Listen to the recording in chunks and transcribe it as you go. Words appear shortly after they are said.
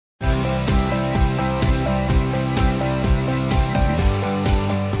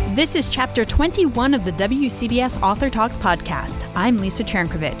This is Chapter 21 of the WCBS Author Talks podcast. I'm Lisa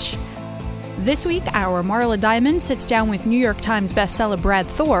Chernkovich. This week, our Marla Diamond sits down with New York Times bestseller Brad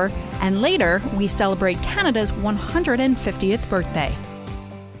Thor, and later, we celebrate Canada's 150th birthday.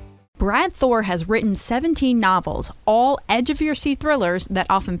 Brad Thor has written 17 novels, all edge-of-your-seat thrillers that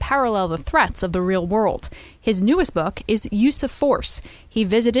often parallel the threats of the real world. His newest book is Use of Force. He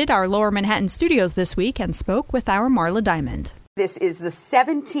visited our Lower Manhattan studios this week and spoke with our Marla Diamond. This is the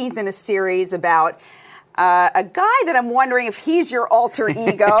 17th in a series about a guy that I'm wondering if he's your alter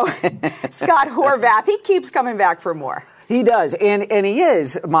ego, Scott Horvath. He keeps coming back for more. He does, and he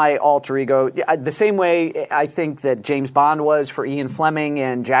is my alter ego. The same way I think that James Bond was for Ian Fleming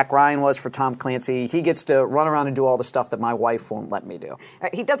and Jack Ryan was for Tom Clancy. He gets to run around and do all the stuff that my wife won't let me do.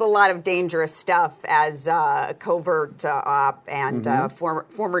 He does a lot of dangerous stuff as a covert op and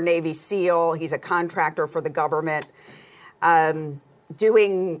former Navy SEAL. He's a contractor for the government,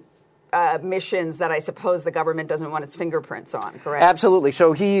 doing missions that I suppose the government doesn't want its fingerprints on, correct? Absolutely.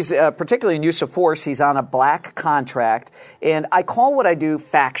 So he's, particularly in Use of Force, he's on a black contract. And I call what I do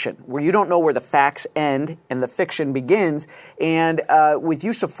faction, where you don't know where the facts end and the fiction begins. And with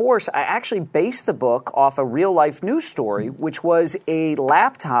Use of Force, I actually based the book off a real-life news story, which was a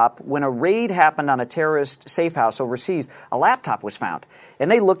laptop. When a raid happened on a terrorist safe house overseas, a laptop was found.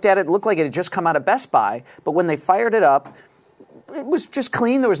 And they looked at it, looked like it had just come out of Best Buy. But when they fired it up, it was just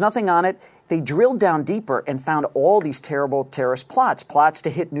clean. There was nothing on it. They drilled down deeper and found all these terrible terrorist plots to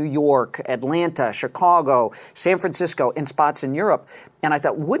hit New York, Atlanta, Chicago, San Francisco, and spots in Europe. And I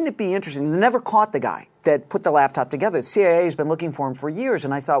thought, wouldn't it be interesting? They never caught the guy that put the laptop together. The CIA has been looking for him for years.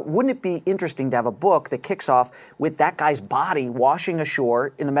 And I thought, wouldn't it be interesting to have a book that kicks off with that guy's body washing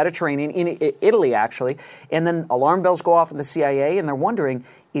ashore in the Mediterranean, in Italy, actually. And then alarm bells go off at the CIA, and they're wondering,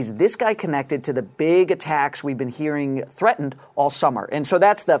 is this guy connected to the big attacks we've been hearing threatened all summer? And so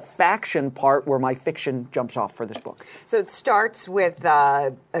that's the faction part where my fiction jumps off for this book. So it starts with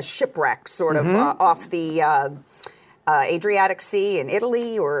a shipwreck sort of off the Adriatic Sea in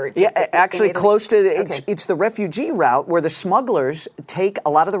Italy, or actually close to it's the refugee route where the smugglers take a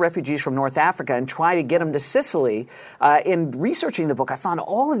lot of the refugees from North Africa and try to get them to Sicily. In researching the book, I found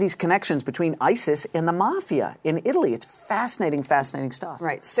all of these connections between ISIS and the mafia in Italy. It's fascinating stuff.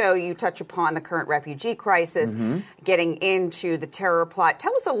 Right. So you touch upon the current refugee crisis, getting into the terror plot.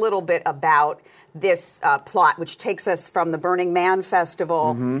 Tell us a little bit about this plot, which takes us from the Burning Man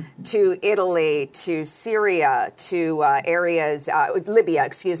Festival to Italy, to Syria, to areas, Libya,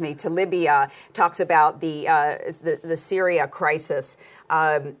 to Libya, talks about the Syria crisis.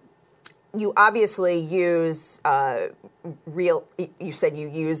 You obviously use you said you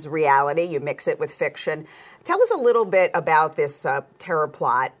use reality, you mix it with fiction. Tell us a little bit about this terror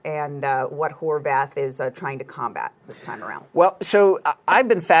plot and what Horvath is trying to combat this time around. Well, so I've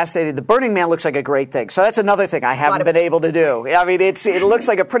been fascinated. The Burning Man looks like a great thing. So that's another thing I haven't been able to do. I mean, it looks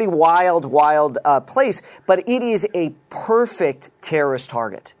like a pretty wild place, but it is a perfect terrorist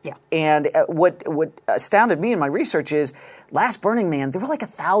target. Yeah. And what astounded me in my research is last Burning Man, there were like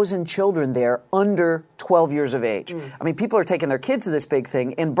 1,000 children there under 12 years of age. I mean, people are taking their kids to this big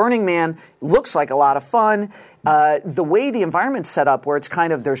thing, and Burning Man looks like a lot of fun. The way the environment's set up, where it's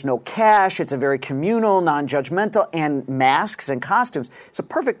kind of, there's no cash, it's a very communal, non-judgmental, and masks and costumes. It's a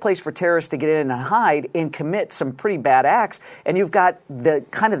perfect place for terrorists to get in and hide and commit some pretty bad acts. And you've got the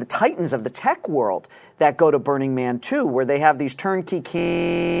kind of the titans of the tech world that go to Burning Man too, where they have these turnkey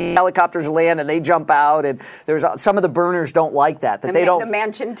helicopters land and they jump out, and there's some of the burners don't like that. They don't. The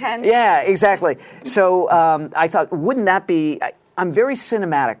mansion tents. Yeah, exactly. So I thought, wouldn't that be? I'm very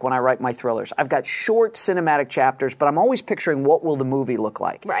cinematic when I write my thrillers. I've got short cinematic chapters, but I'm always picturing what will the movie look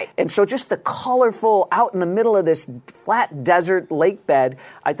like. Right. And so just the colorful, out in the middle of this flat desert lake bed,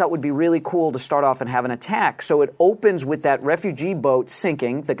 I thought would be really cool to start off and have an attack. So it opens with that refugee boat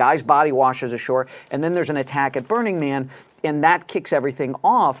sinking, the guy's body washes ashore, and then there's an attack at Burning Man, and that kicks everything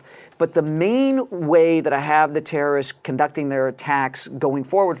off. But the main way that I have the terrorists conducting their attacks going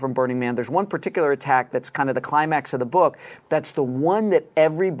forward from Burning Man, there's one particular attack that's kind of the climax of the book. That's the one that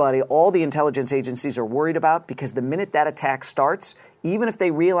everybody, all the intelligence agencies are worried about, because the minute that attack starts, even if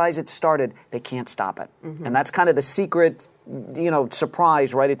they realize it started, they can't stop it. And that's kind of the secret,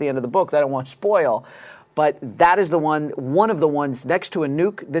 surprise right at the end of the book that I don't want to spoil. But that is one of the ones next to a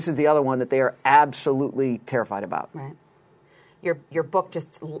nuke. This is the other one that they are absolutely terrified about. Right. Your book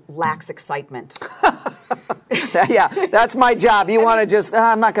just lacks excitement. Yeah, that's my job. You want to just,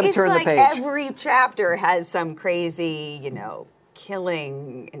 I'm not going to turn the page. It's like every chapter has some crazy,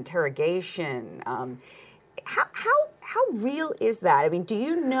 killing, interrogation. How real is that? I mean, do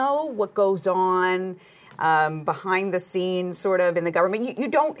you know what goes on behind the scenes sort of in the government. You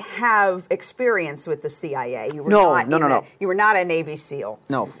don't have experience with the CIA. You were No. You were not a Navy SEAL.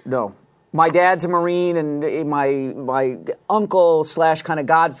 No. My dad's a Marine, and my uncle / kind of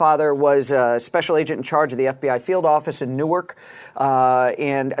godfather was a special agent in charge of the FBI field office in Newark,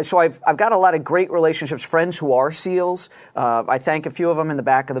 and so I've got a lot of great relationships, friends who are SEALs. I thank a few of them in the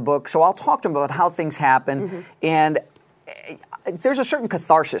back of the book, so I'll talk to them about how things happen, and there's a certain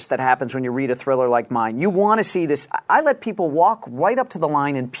catharsis that happens when you read a thriller like mine. You want to see this. I let people walk right up to the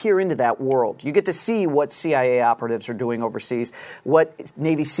line and peer into that world. You get to see what CIA operatives are doing overseas, what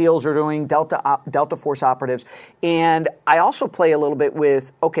Navy SEALs are doing, Delta Force operatives. And I also play a little bit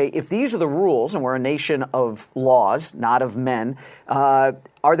with, okay, if these are the rules, and we're a nation of laws, not of men,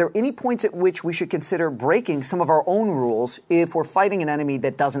 are there any points at which we should consider breaking some of our own rules if we're fighting an enemy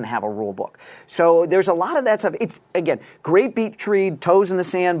that doesn't have a rule book? So there's a lot of that stuff. It's, again, great beach read, toes in the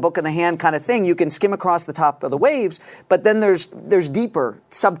sand, book in the hand kind of thing. You can skim across the top of the waves, but then there's deeper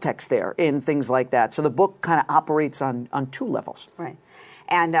subtext there in things like that. So the book kind of operates on two levels. Right.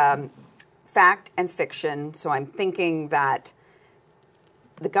 And fact and fiction. So I'm thinking that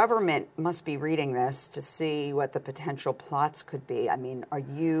the government must be reading this to see what the potential plots could be. I mean, are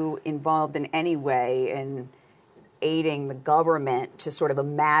you involved in any way in aiding the government to sort of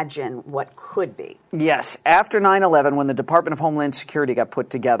imagine what could be? Yes. After 9/11, when the Department of Homeland Security got put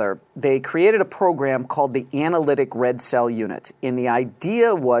together, they created a program called the Analytic Red Cell Unit. And the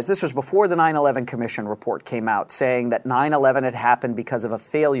idea was, this was before the 9/11 Commission report came out, saying that 9/11 had happened because of a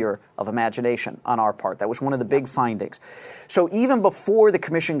failure of imagination on our part. That was one of the big findings. So even before the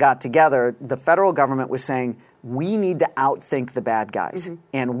commission got together, the federal government was saying, we need to outthink the bad guys.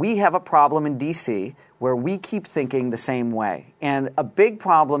 And we have a problem in D.C. where we keep thinking the same way. And a big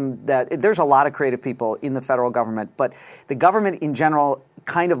problem that there's a lot of creative people in the federal government, but the government in general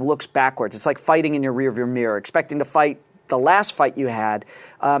kind of looks backwards. It's like fighting in your rearview mirror, expecting to fight the last fight you had.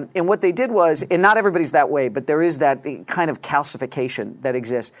 And what they did was, and not everybody's that way, but there is that kind of calcification that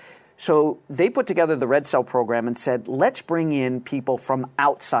exists. So they put together the Red Cell program and said, let's bring in people from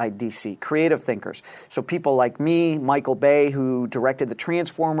outside D.C., creative thinkers. So people like me, Michael Bay, who directed the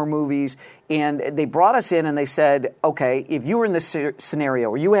Transformer movies, and they brought us in and they said, okay, if you were in this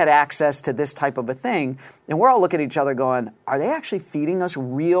scenario where you had access to this type of a thing, and we're all looking at each other going, are they actually feeding us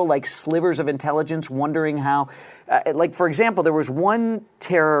real, like, slivers of intelligence, wondering how, like, for example, there was one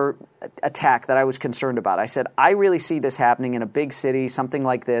terror attack that I was concerned about. I said, I really see this happening in a big city, something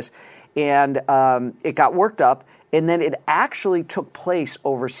like this. And it got worked up, and then it actually took place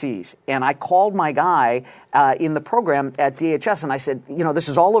overseas. And I called my guy in the program at DHS, and I said, you know, this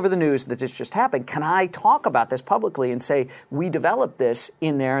is all over the news that this just happened. Can I talk about this publicly and say, we developed this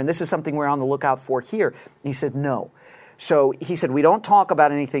in there, and this is something we're on the lookout for here? And he said, no. So he said, we don't talk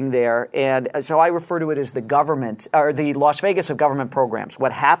about anything there. And so I refer to it as the government, or the Las Vegas of government programs.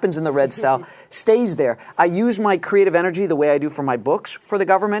 What happens in the Red Cell stays there. I use my creative energy the way I do for my books for the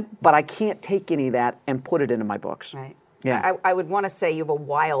government, but I can't take any of that and put it into my books. Right. Yeah. I would want to say you have a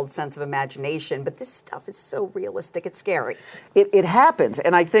wild sense of imagination, but this stuff is so realistic, it's scary. It happens.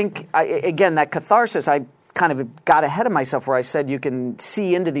 And I think, again, that catharsis, I kind of got ahead of myself where I said you can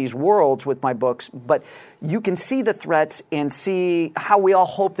see into these worlds with my books, but you can see the threats and see how we all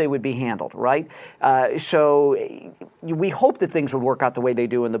hope they would be handled, right? So we hope that things would work out the way they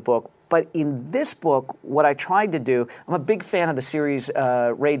do in the book. But in this book, what I tried to do, I'm a big fan of the series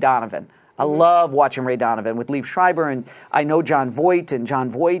Ray Donovan. I love watching Ray Donovan with Liev Schreiber, and I know Jon Voight, and Jon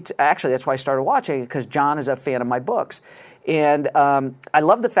Voight, actually that's why I started watching it, because Jon is a fan of my books. And I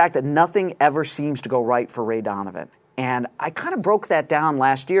love the fact that nothing ever seems to go right for Ray Donovan. And I kind of broke that down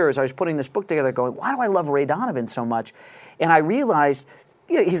last year as I was putting this book together going, why do I love Ray Donovan so much? And I realized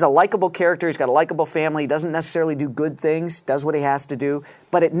he's a likable character, he's got a likable family, he doesn't necessarily do good things, does what he has to do,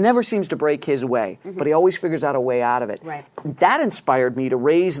 but it never seems to break his way. But he always figures out a way out of it. Right. That inspired me to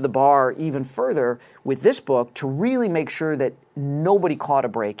raise the bar even further with this book to really make sure that nobody caught a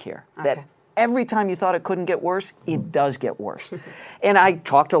break here. Okay. That every time you thought it couldn't get worse, it does get worse. And I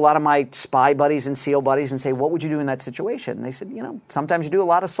talked to a lot of my spy buddies and SEAL buddies and say, what would you do in that situation? And they said, sometimes you do a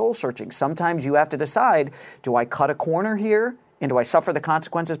lot of soul searching. Sometimes you have to decide, do I cut a corner here? And do I suffer the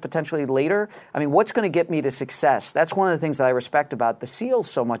consequences potentially later? I mean, what's going to get me to success? That's one of the things that I respect about the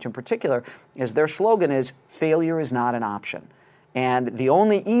SEALs so much in particular, is their slogan is, failure is not an option. And the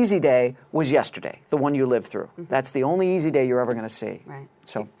only easy day was yesterday, the one you lived through. That's the only easy day you're ever going to see. Right.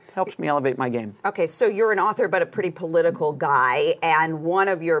 So helps me elevate my game. Okay, so you're an author, but a pretty political guy, and one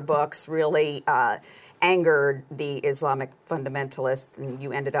of your books really angered the Islamic fundamentalists, and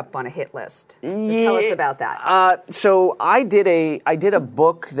you ended up on a hit list. So tell us about that. So I did a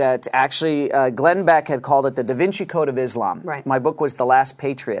book that actually Glenn Beck had called it the Da Vinci Code of Islam. Right. My book was The Last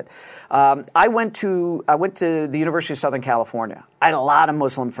Patriot. I went to the University of Southern California. I had a lot of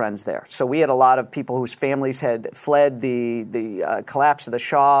Muslim friends there, so we had a lot of people whose families had fled the collapse of the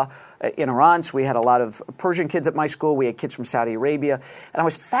Shah in Iran. So we had a lot of Persian kids at my school. We had kids from Saudi Arabia. And I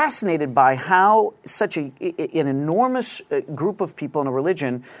was fascinated by how such an enormous group of people in a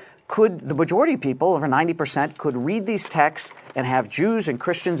religion the majority of people, over 90%, could read these texts and have Jews and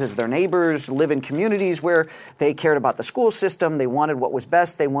Christians as their neighbors, live in communities where they cared about the school system, they wanted what was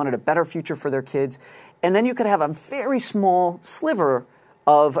best, they wanted a better future for their kids. And then you could have a very small sliver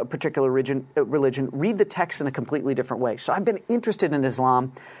of a particular religion read the text in a completely different way. So I've been interested in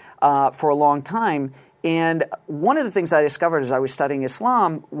Islam for a long time. And one of the things I discovered as I was studying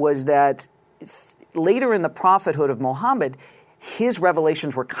Islam was that later in the prophethood of Muhammad, his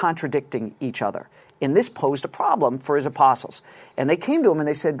revelations were contradicting each other. And this posed a problem for his apostles. And they came to him and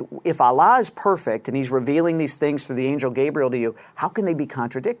they said, if Allah is perfect and he's revealing these things through the angel Gabriel to you, how can they be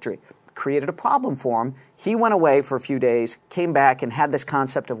contradictory? Created a problem for him. He went away for a few days, came back, and had this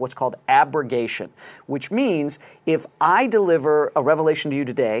concept of what's called abrogation, which means if I deliver a revelation to you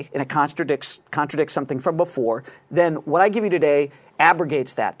today and it contradicts something from before, then what I give you today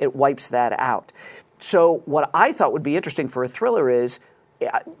abrogates that. It wipes that out. So what I thought would be interesting for a thriller is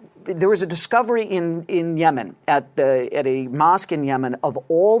there was a discovery in Yemen at a mosque in Yemen of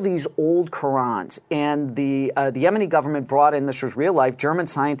all these old Qurans, and the Yemeni government brought in, this was real life, German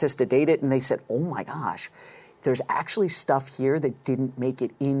scientists to date it, and they said, oh my gosh, there's actually stuff here that didn't make it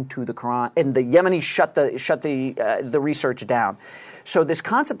into the Quran, and the Yemenis shut the research down. So this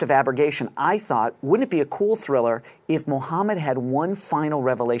concept of abrogation, I thought, wouldn't it be a cool thriller if Muhammad had one final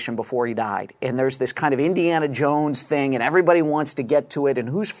revelation before he died? And there's this kind of Indiana Jones thing, and everybody wants to get to it, and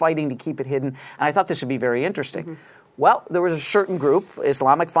who's fighting to keep it hidden? And I thought this would be very interesting. Mm-hmm. Well, there was a certain group,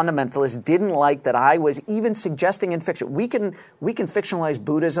 Islamic fundamentalists, didn't like that I was even suggesting in fiction. We can fictionalize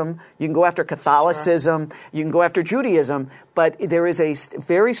Buddhism. You can go after Catholicism. Sure. You can go after Judaism. But there is a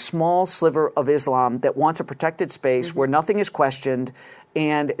very small sliver of Islam that wants a protected space mm-hmm. where nothing is questioned.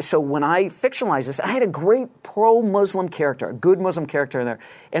 And so when I fictionalized this, I had a great pro-Muslim character, a good Muslim character in there.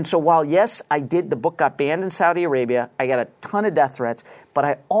 And so while, yes, the book got banned in Saudi Arabia, I got a ton of death threats, but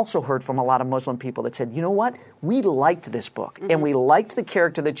I also heard from a lot of Muslim people that said, you know what, we liked this book, mm-hmm. and we liked the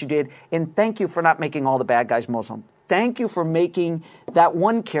character that you did, and thank you for not making all the bad guys Muslim. Thank you for making that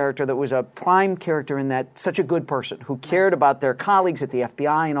one character that was a prime character in that such a good person who cared about their colleagues at the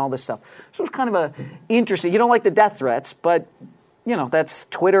FBI and all this stuff. So it was kind of interesting. You don't like the death threats, but you know, that's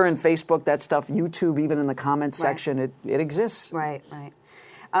Twitter and Facebook, that stuff, YouTube, even in the comments section, it exists. Right.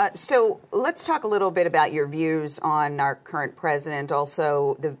 So let's talk a little bit about your views on our current president,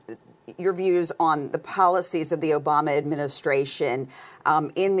 also your views on the policies of the Obama administration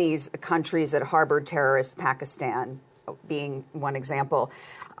in these countries that harbored terrorists, Pakistan being one example.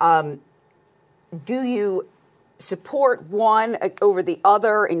 Do you support one over the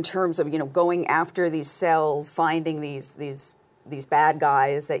other in terms of, going after these cells, finding these bad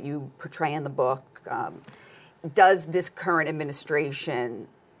guys that you portray in the book? Does this current administration,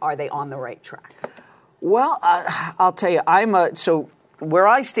 are they on the right track? Well, I'll tell you, so where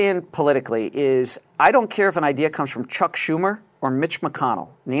I stand politically is I don't care if an idea comes from Chuck Schumer or Mitch McConnell,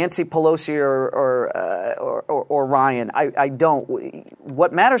 Nancy Pelosi or Ryan. I don't.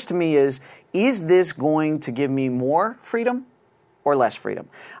 What matters to me is this going to give me more freedom or less freedom?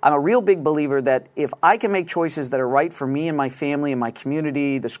 I'm a real big believer that if I can make choices that are right for me and my family and my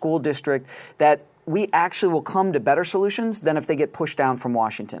community, the school district, that we actually will come to better solutions than if they get pushed down from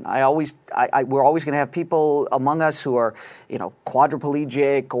Washington. We're always going to have people among us who are,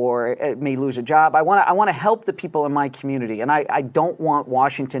 quadriplegic or may lose a job. I want to help the people in my community, and I don't want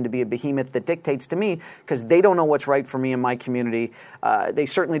Washington to be a behemoth that dictates to me because they don't know what's right for me and my community. They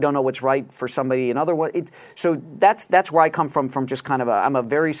certainly don't know what's right for somebody in other ways. So that's where I come from just kind of I'm a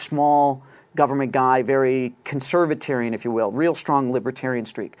very small government guy, very conservatarian, if you will, real strong libertarian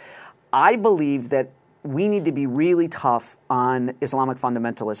streak. I believe that we need to be really tough on Islamic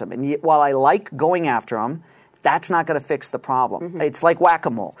fundamentalism. And yet, while I like going after them, that's not going to fix the problem. Mm-hmm. It's like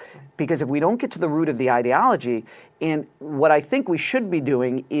whack-a-mole. Because if we don't get to the root of the ideology, and what I think we should be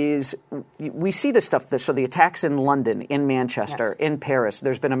doing is, we see this stuff, so the attacks in London, in Manchester, yes. in Paris.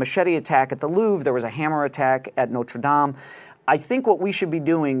 There's been a machete attack at the Louvre. There was a hammer attack at Notre Dame. I think what we should be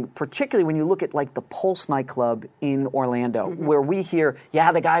doing, particularly when you look at like the Pulse nightclub in Orlando, mm-hmm. where we hear,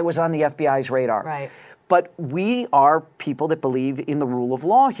 the guy was on the FBI's radar. Right. But we are people that believe in the rule of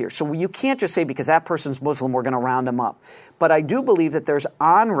law here. So you can't just say because that person's Muslim, we're going to round them up. But I do believe that there's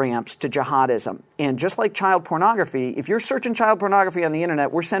on-ramps to jihadism. And just like child pornography, if you're searching child pornography on the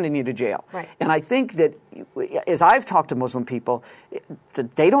internet, we're sending you to jail. Right. And I think that as I've talked to Muslim people,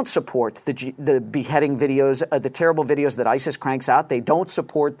 they don't support the beheading videos, the terrible videos that ISIS cranks out. They don't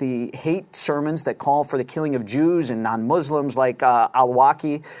support the hate sermons that call for the killing of Jews and non-Muslims like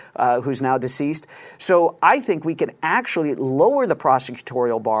al-Awlaki, who's now deceased. So I think we can actually lower the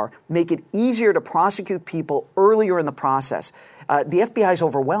prosecutorial bar, make it easier to prosecute people earlier in the process. The FBI is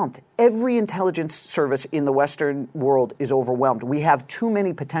overwhelmed. Every intelligence service in the Western world is overwhelmed. We have too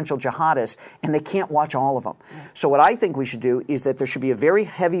many potential jihadists, and they can't watch all of them. Right. So what I think we should do is that there should be a very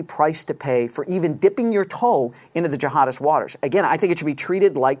heavy price to pay for even dipping your toe into the jihadist waters. Again, I think it should be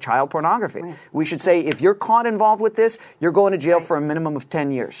treated like child pornography. Right. We should say, if you're caught involved with this, you're going to jail for a minimum of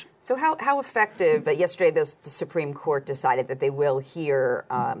 10 years. So how effective, yesterday the Supreme Court decided that they will hear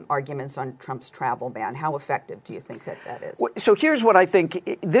arguments on Trump's travel ban. How effective do you think that is? So here's what I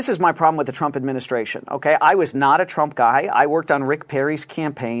think. This is my problem with the Trump administration, okay? I was not a Trump guy. I worked on Rick Perry's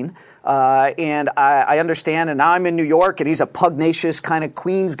campaign. And I understand, and now I'm in New York, and he's a pugnacious kind of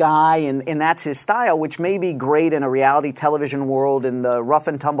Queens guy, and that's his style, which may be great in a reality television world in the rough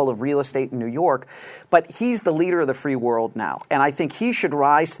and tumble of real estate in New York. But he's the leader of the free world now, and I think he should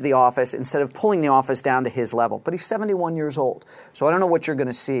rise to the office instead of pulling the office down to his level. But he's 71 years old, so I don't know what you're going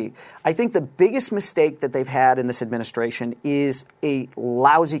to see. I think the biggest mistake that they've had in this administration is a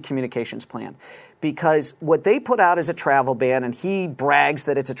lousy communications plan. Because what they put out is a travel ban, and he brags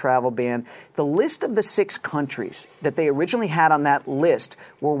that it's a travel ban. The list of the 6 countries that they originally had on that list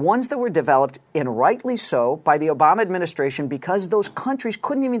were ones that were developed, and rightly so, by the Obama administration because those countries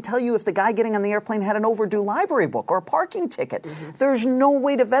couldn't even tell you if the guy getting on the airplane had an overdue library book or a parking ticket. Mm-hmm. There's no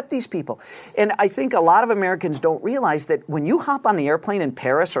way to vet these people. And I think a lot of Americans don't realize that when you hop on the airplane in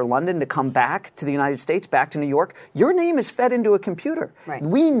Paris or London to come back to the United States, back to New York, your name is fed into a computer. Right.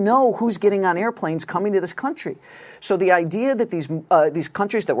 We know who's getting on airplanes coming to this country. So the idea that these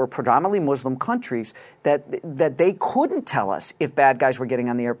countries that were predominantly Muslim countries, that they couldn't tell us if bad guys were getting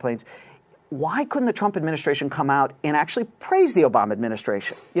on the airplanes, why couldn't the Trump administration come out and actually praise the Obama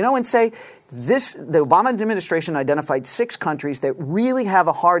administration? And say, the Obama administration identified 6 countries that really have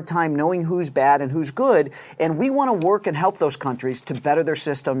a hard time knowing who's bad and who's good, and we want to work and help those countries to better their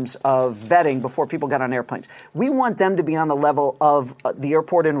systems of vetting before people get on airplanes. We want them to be on the level of the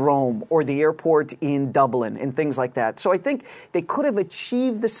airport in Rome or the airport in Dublin and things like that. So I think they could have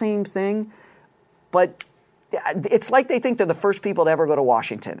achieved the same thing, but it's like they think they're the first people to ever go to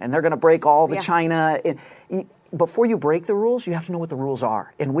Washington, and they're going to break all the China. Before you break the rules, you have to know what the rules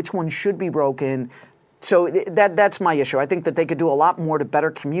are and which ones should be broken. So that's my issue. I think that they could do a lot more to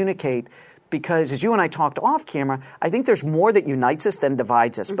better communicate, because as you and I talked off camera, I think there's more that unites us than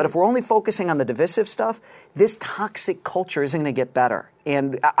divides us. Mm-hmm. But if we're only focusing on the divisive stuff, this toxic culture isn't going to get better.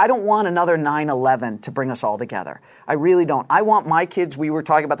 And I don't want another 9/11 to bring us all together. I really don't. I want my kids, we were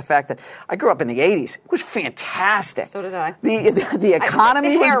talking about the fact that I grew up in the 80s. It was fantastic. So did I. The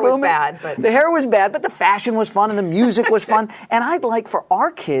economy was booming. The hair was bad. The hair was bad, but the fashion was fun and the music was fun. And I'd like for our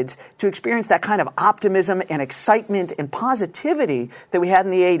kids to experience that kind of optimism and excitement and positivity that we had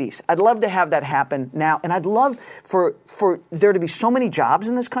in the 80s. I'd love to have that happen now. And I'd love for there to be so many jobs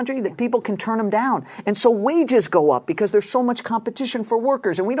in this country that people can turn them down. And so wages go up because there's so much competition for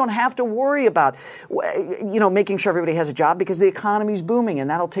workers, and we don't have to worry about, making sure everybody has a job because the economy's booming, and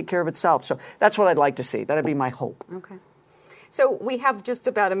that'll take care of itself. So that's what I'd like to see. That'd be my hope. Okay. So we have just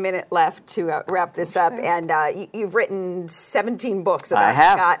about a minute left to wrap this up, and you've written 17 books about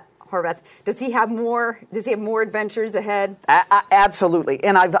Scott Horvath. Does he have more adventures ahead? Absolutely.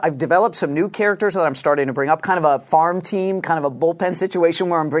 And I've developed some new characters that I'm starting to bring up, kind of a farm team, kind of a bullpen situation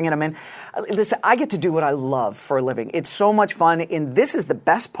where I'm bringing them in. Listen, I get to do what I love for a living. It's so much fun, and this is the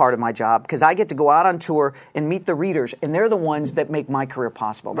best part of my job because I get to go out on tour and meet the readers, and they're the ones that make my career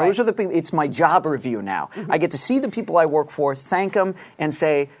possible. Right. Those are the people. It's my job review now. Mm-hmm. I get to see the people I work for, thank them, and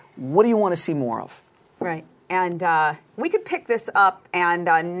say, what do you want to see more of? Right. And we could pick this up and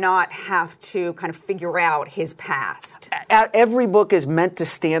not have to kind of figure out his past. Every book is meant to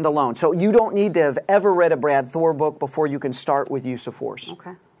stand alone. So you don't need to have ever read a Brad Thor book before you can start with Use of Force.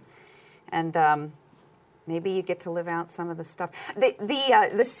 Okay. And maybe you get to live out some of the stuff.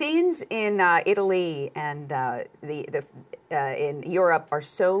 The scenes in Italy and in Europe are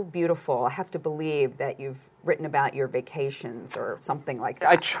so beautiful. I have to believe that you've written about your vacations or something like that.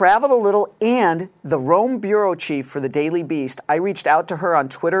 I traveled a little, and the Rome bureau chief for the Daily Beast, I reached out to her on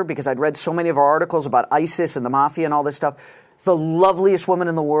Twitter because I'd read so many of her articles about ISIS and the mafia and all this stuff. the loveliest woman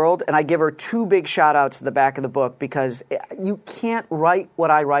in the world, and I give her 2 big shout-outs at the back of the book because you can't write what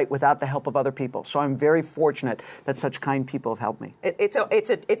I write without the help of other people. So I'm very fortunate that such kind people have helped me. It's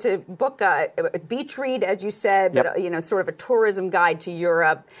a book, beach read, as you said, Yep. but sort of a tourism guide to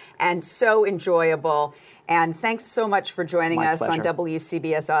Europe, and so enjoyable. And thanks so much for joining My us pleasure. on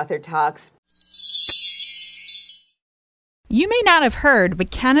WCBS Author Talks. You may not have heard,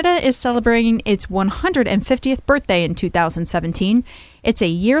 but Canada is celebrating its 150th birthday in 2017. It's a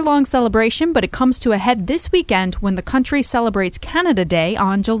year-long celebration, but it comes to a head this weekend when the country celebrates Canada Day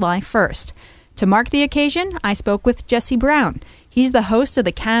on July 1st. To mark the occasion, I spoke with Jesse Brown. He's the host of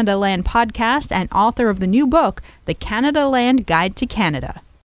the Canada Land podcast and author of the new book, The Canada Land Guide to Canada.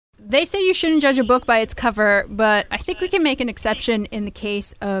 They say you shouldn't judge a book by its cover, but I think we can make an exception in the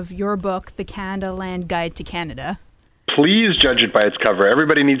case of your book, The Canada Land Guide to Canada. Please judge it by its cover.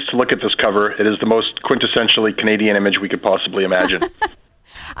 Everybody needs to look at this cover. It is the most quintessentially Canadian image we could possibly imagine.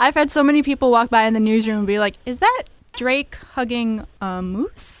 I've had so many people walk by in the newsroom and be like, is that Drake hugging a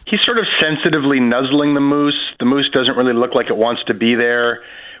moose? He's sort of sensitively nuzzling the moose. The moose doesn't really look like it wants to be there.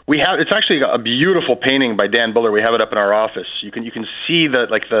 It's actually a beautiful painting by Dan Buller. We have it up in our office. You can see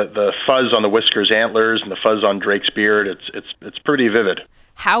the fuzz on the whiskers, antlers, and the fuzz on Drake's beard. It's pretty vivid.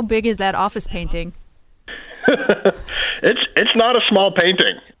 How big is that office painting? It's not a small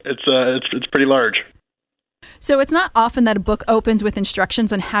painting. It's pretty large. So it's not often that a book opens with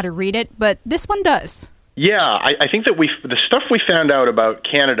instructions on how to read it, but this one does. Yeah, I think that the stuff we found out about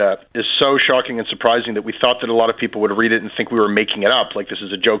Canada is so shocking and surprising that we thought that a lot of people would read it and think we were making it up, like this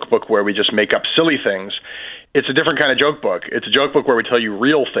is a joke book where we just make up silly things. It's a different kind of joke book. It's a joke book where we tell you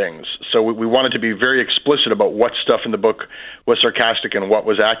real things. So we wanted to be very explicit about what stuff in the book was sarcastic and what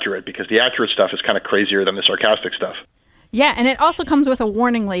was accurate, because the accurate stuff is kind of crazier than the sarcastic stuff. Yeah, and it also comes with a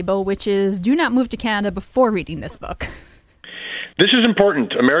warning label, which is do not move to Canada before reading this book. This is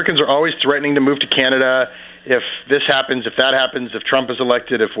important. Americans are always threatening to move to Canada. If this happens, if that happens, if Trump is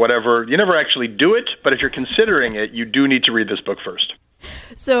elected, if whatever. You never actually do it, but if you're considering it, you do need to read this book first.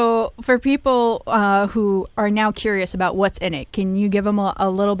 So for people who are now curious about what's in it, can you give them a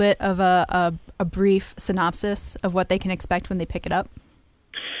little bit of a brief synopsis of what they can expect when they pick it up?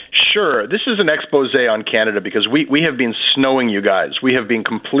 Sure. This is an expose on Canada because we have been snowing you guys. We have been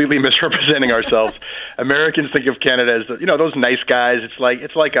completely misrepresenting ourselves. Americans think of Canada as, those nice guys.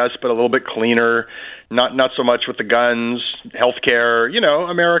 It's like us, but a little bit cleaner, not so much with the guns, healthcare,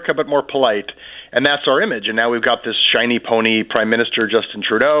 America, but more polite. And that's our image. And now we've got this shiny pony Prime Minister, Justin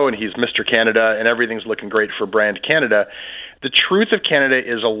Trudeau, and he's Mr. Canada, and everything's looking great for brand Canada. The truth of Canada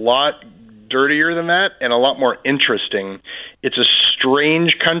is a lot dirtier than that and a lot more interesting. It's a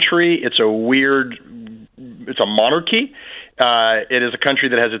strange country. It's a monarchy. It is a country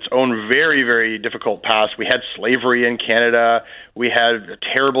that has its own very, very difficult past. We had slavery in Canada. We had a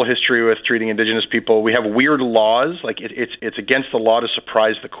terrible history with treating Indigenous people. We have weird laws. Like it's against the law to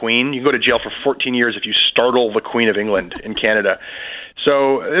surprise the Queen. You can go to jail for 14 years if you startle the Queen of England in Canada.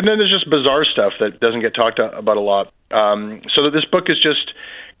 So, and then there's just bizarre stuff that doesn't get talked about a lot. So this book is just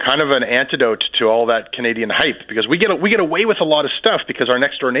kind of an antidote to all that Canadian hype, because we get away with a lot of stuff because our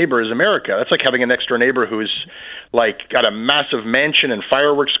next door neighbor is America. That's like having a next door neighbor who's got a massive mansion and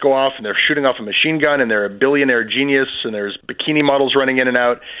fireworks go off and they're shooting off a machine gun and they're a billionaire genius and there's bikini models running in and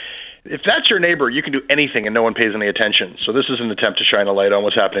out. If that's your neighbor, you can do anything and no one pays any attention. So this is an attempt to shine a light on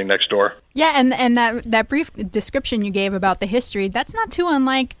what's happening next door. Yeah, and that brief description you gave about the history, that's not too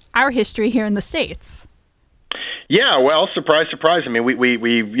unlike our history here in the States. Yeah, well, surprise, surprise. I mean, we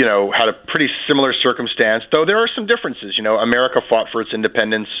had a pretty similar circumstance, though there are some differences. America fought for its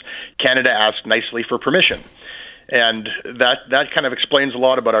independence. Canada asked nicely for permission. And that kind of explains a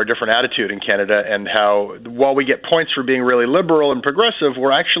lot about our different attitude in Canada and how, while we get points for being really liberal and progressive,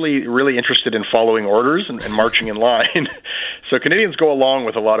 we're actually really interested in following orders and marching in line. So Canadians go along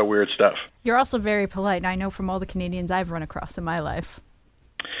with a lot of weird stuff. You're also very polite, and I know from all the Canadians I've run across in my life.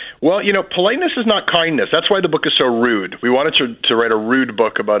 Well, politeness is not kindness. That's why the book is so rude. We wanted to write a rude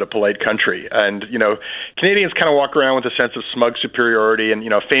book about a polite country. And, Canadians kind of walk around with a sense of smug superiority. And,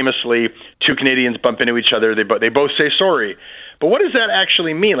 famously, two Canadians bump into each other. They both say sorry. But what does that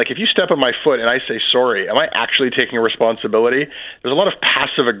actually mean? Like, if you step on my foot and I say sorry, am I actually taking responsibility? There's a lot of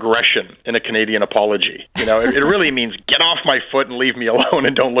passive aggression in a Canadian apology. It really means get off my foot and leave me alone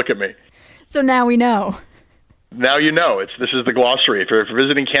and don't look at me. So now we know. Now you know. This is the glossary. If you're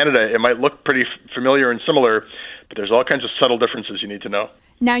visiting Canada, it might look pretty familiar and similar, but there's all kinds of subtle differences you need to know.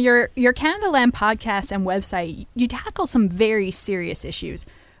 Now, your Canada Land podcast and website, you tackle some very serious issues.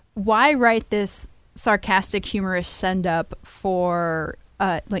 Why write this sarcastic, humorous send-up for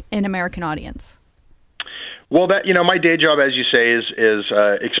an American audience? Well, my day job, as you say, is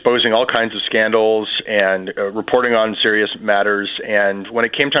exposing all kinds of scandals and reporting on serious matters. And when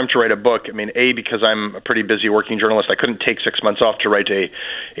it came time to write a book, because I'm a pretty busy working journalist, I couldn't take 6 months off to write a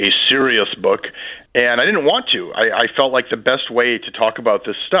serious book. And I didn't want to. I felt like the best way to talk about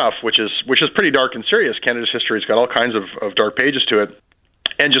this stuff, which is pretty dark and serious. Canada's history has got all kinds of dark pages to it.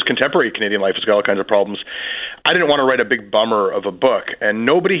 And just contemporary Canadian life has got all kinds of problems. I didn't want to write a big bummer of a book, and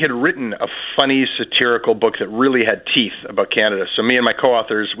nobody had written a funny, satirical book that really had teeth about Canada. So me and my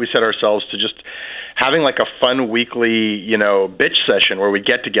co-authors, we set ourselves to just having like a fun weekly, bitch session where we'd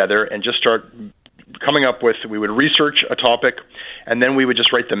get together and just start coming up with, we would research a topic, and then we would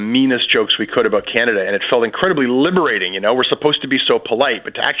just write the meanest jokes we could about Canada, and it felt incredibly liberating. We're supposed to be so polite,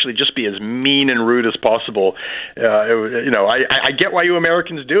 but to actually just be as mean and rude as possible, I get why you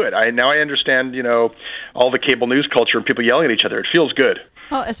Americans do it. Now I understand, all the cable news culture and people yelling at each other. It feels good.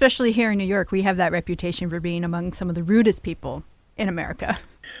 Well, especially here in New York, we have that reputation for being among some of the rudest people in America.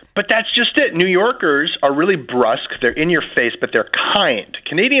 But that's just it. New Yorkers are really brusque. They're in your face, but they're kind.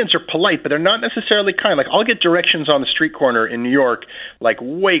 Canadians are polite, but they're not necessarily kind. Like, I'll get directions on the street corner in New York, like,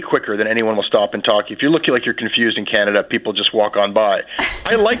 way quicker than anyone will stop and talk. If you're looking like you're confused in Canada, people just walk on by.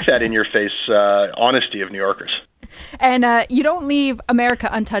 I like that in-your-face honesty of New Yorkers. And you don't leave America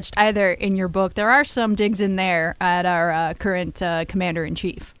untouched either in your book. There are some digs in there at our current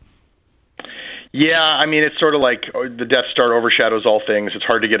commander-in-chief. Yeah, it's sort of like the Death Star overshadows all things. It's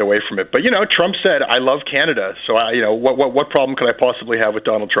hard to get away from it. But, Trump said, I love Canada. So, what problem could I possibly have with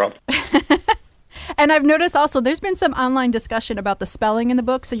Donald Trump? And I've noticed also there's been some online discussion about the spelling in the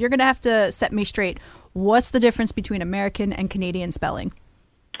book. So you're going to have to set me straight. What's the difference between American and Canadian spelling?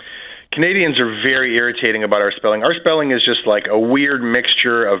 Canadians are very irritating about our spelling. Our spelling is just like a weird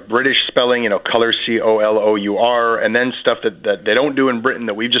mixture of British spelling, color C-O-L-O-U-R, and then stuff that they don't do in Britain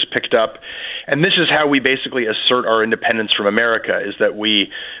that we've just picked up. And this is how we basically assert our independence from America, is that we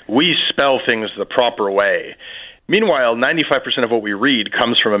spell things the proper way. Meanwhile, 95% of what we read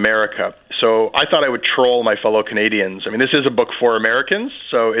comes from America. So I thought I would troll my fellow Canadians. This is a book for Americans,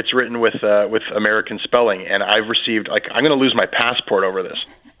 so it's written with American spelling. And I've received, I'm going to lose my passport over this.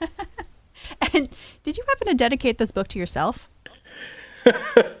 And did you happen to dedicate this book to yourself?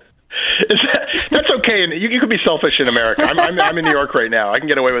 That's okay. You could be selfish in America. I'm in New York right now. I can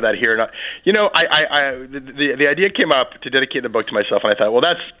get away with that here. The idea came up to dedicate the book to myself, and I thought, well,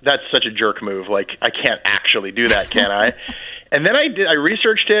 that's such a jerk move. Like, I can't actually do that, can I? And then I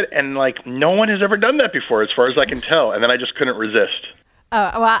researched it, and no one has ever done that before, as far as I can tell. And then I just couldn't resist.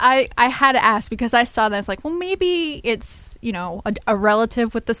 Well, I had to ask because I saw that. I was like, well, maybe it's, a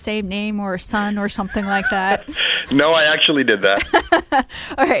relative with the same name or a son or something like that. No, I actually did that.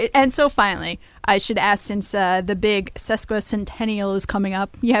 All right. And so finally, I should ask, since the big sesquicentennial is coming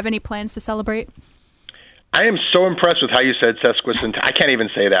up, you have any plans to celebrate? I am so impressed with how you said sesquicentennial. I can't even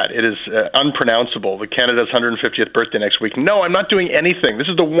say that. It is unpronounceable. Canada's 150th birthday next week. No, I'm not doing anything. This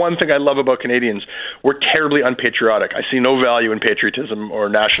is the one thing I love about Canadians. We're terribly unpatriotic. I see no value in patriotism or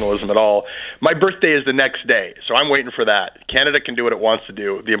nationalism at all. My birthday is the next day, so I'm waiting for that. Canada can do what it wants to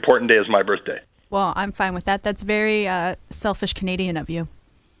do. The important day is my birthday. Well, I'm fine with that. That's very selfish Canadian of you.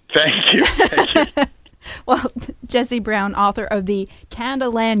 Thank you. Thank you. Well, Jesse Brown, author of the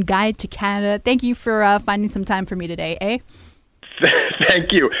Canadaland Guide to Canada, thank you for finding some time for me today, eh?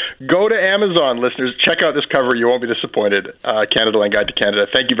 Thank you. Go to Amazon, listeners. Check out this cover. You won't be disappointed. Canadaland Guide to Canada.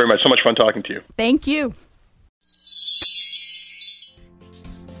 Thank you very much. So much fun talking to you. Thank you.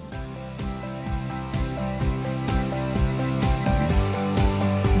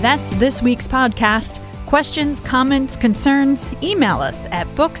 That's this week's podcast. Questions, comments, concerns, email us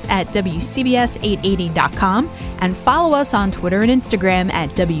at books@wcbs880.com and follow us on Twitter and Instagram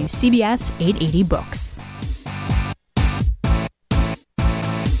at WCBS880books.